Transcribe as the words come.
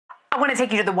I want to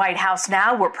take you to the White House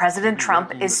now, where President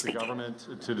Trump is speaking. The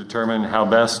government to determine how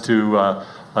best to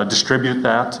distribute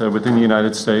that within the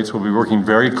United States. We'll be working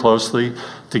very closely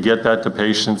to get that to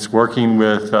patients, working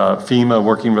with FEMA,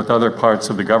 working with other parts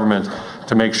of the government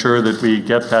to make sure that we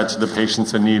get that to the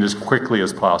patients in need as quickly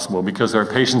as possible, because there are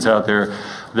patients out there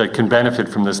that can benefit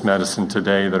from this medicine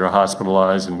today that are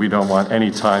hospitalized, and we don't want any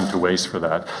time to waste for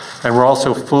that. And we're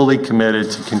also fully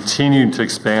committed to continuing to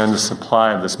expand the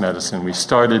supply of this medicine. We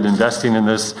started investing in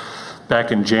this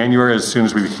back in January as soon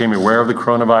as we became aware of the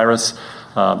coronavirus.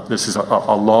 This is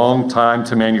a long time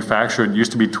to manufacture. It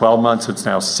used to be 12 months, it's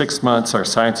now 6 months. Our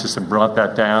scientists have brought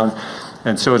that down.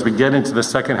 And so as we get into the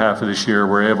second half of this year,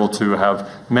 we're able to have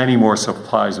many more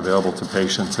supplies available to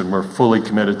patients, and we're fully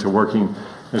committed to working,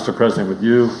 Mr. President, with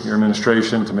you, your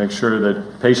administration, to make sure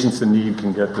that patients in need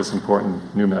can get this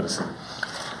important new medicine.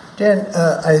 Dan,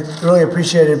 I really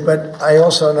appreciate it, but I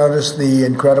also noticed the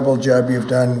incredible job you've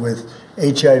done with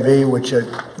HIV, which I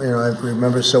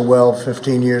remember so well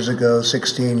 15 years ago,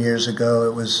 16 years ago.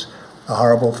 It was a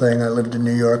horrible thing. I lived in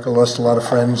New York. I lost a lot of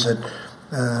friends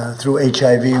through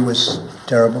HIV. Was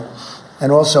terrible.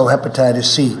 And also hepatitis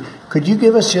C. Could you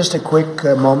give us just a quick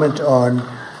moment on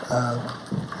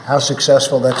how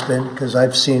successful that's been? Because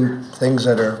I've seen things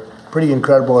that are pretty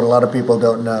incredible and a lot of people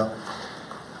don't know.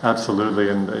 Absolutely,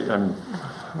 and I'm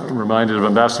reminded of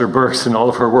Ambassador Birx and all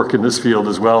of her work in this field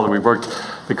as well.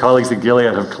 The colleagues at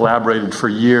Gilead have collaborated for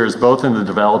years, both in the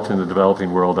developed and the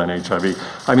developing world, on HIV.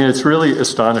 I mean, it's really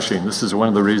astonishing. This is one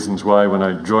of the reasons why when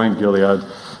I joined Gilead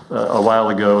a while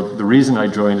ago, the reason I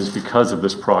joined is because of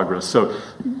this progress. So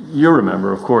you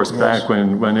remember, of course, back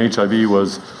when HIV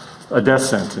was a death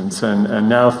sentence, and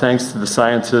now thanks to the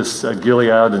scientists at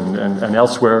Gilead and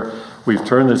elsewhere, we've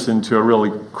turned this into a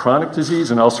really chronic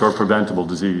disease and also a preventable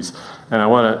disease. And I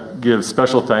want to give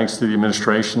special thanks to the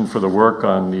administration for the work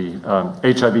on the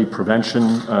HIV prevention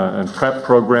and PrEP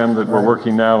program that we're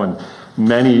working now in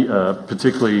many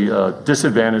particularly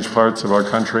disadvantaged parts of our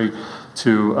country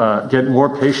to get more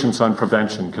patients on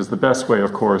prevention, because the best way,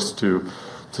 of course, to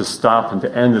stop and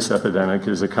to end this epidemic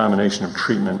is a combination of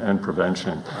treatment and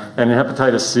prevention. And in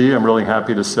hepatitis C, I'm really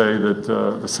happy to say that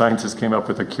the scientists came up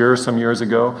with a cure some years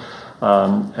ago,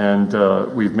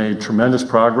 and we've made tremendous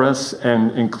progress,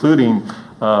 and including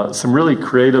some really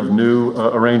creative new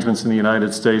arrangements in the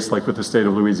United States, like with the state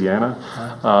of Louisiana,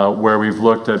 where we've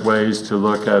looked at ways to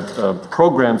look at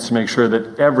programs to make sure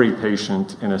that every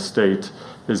patient in a state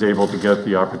is able to get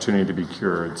the opportunity to be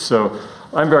cured. So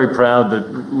I'm very proud that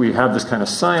we have this kind of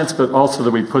science, but also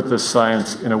that we put this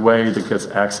science in a way that gets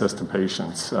access to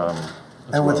patients.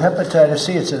 And with hepatitis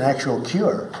C, it's an actual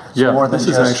cure. It's more than this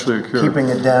is actually a cure. Keeping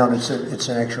it down, it's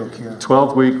an actual cure.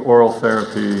 12-week oral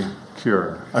therapy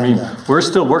cure. I mean, we're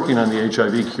still working on the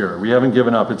HIV cure. We haven't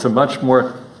given up. It's a much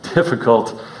more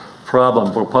difficult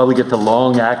problem. We'll probably get to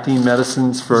long-acting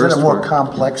medicines first. Is it a more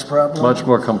complex problem? Much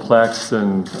more complex,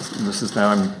 and this is now,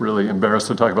 I'm really embarrassed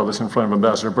to talk about this in front of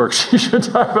Ambassador Birx. She should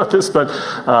talk about this, but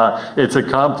it's a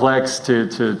complex to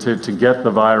get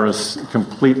the virus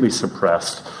completely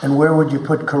suppressed. And where would you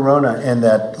put corona in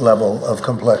that level of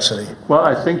complexity? Well,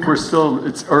 I think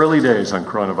it's early days on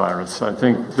coronavirus. I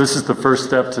think this is the first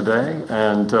step today,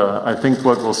 and I think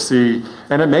what we'll see,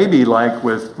 and it may be like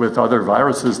with other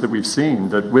viruses that we've seen,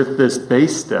 that with this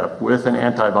base step, with an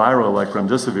antiviral like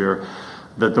remdesivir,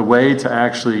 that the way to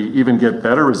actually even get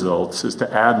better results is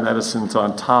to add medicines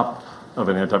on top of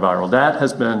an antiviral.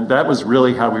 That was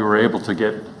really how we were able to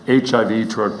get HIV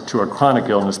to a chronic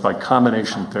illness by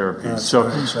combination therapy. So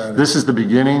this is the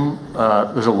beginning.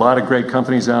 There's a lot of great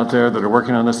companies out there that are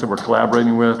working on this that we're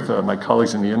collaborating with, my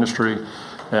colleagues in the industry.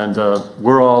 And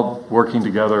we're all working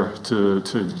together to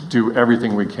do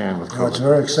everything we can with COVID. Well, it's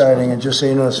very exciting. And just so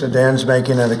you know, Sir Dan's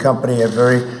making the company a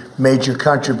very major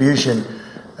contribution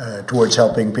towards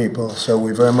helping people. So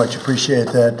we very much appreciate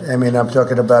that. I mean, I'm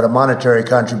talking about a monetary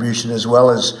contribution as well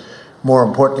as, more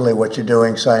importantly, what you're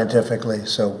doing scientifically.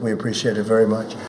 So we appreciate it very much.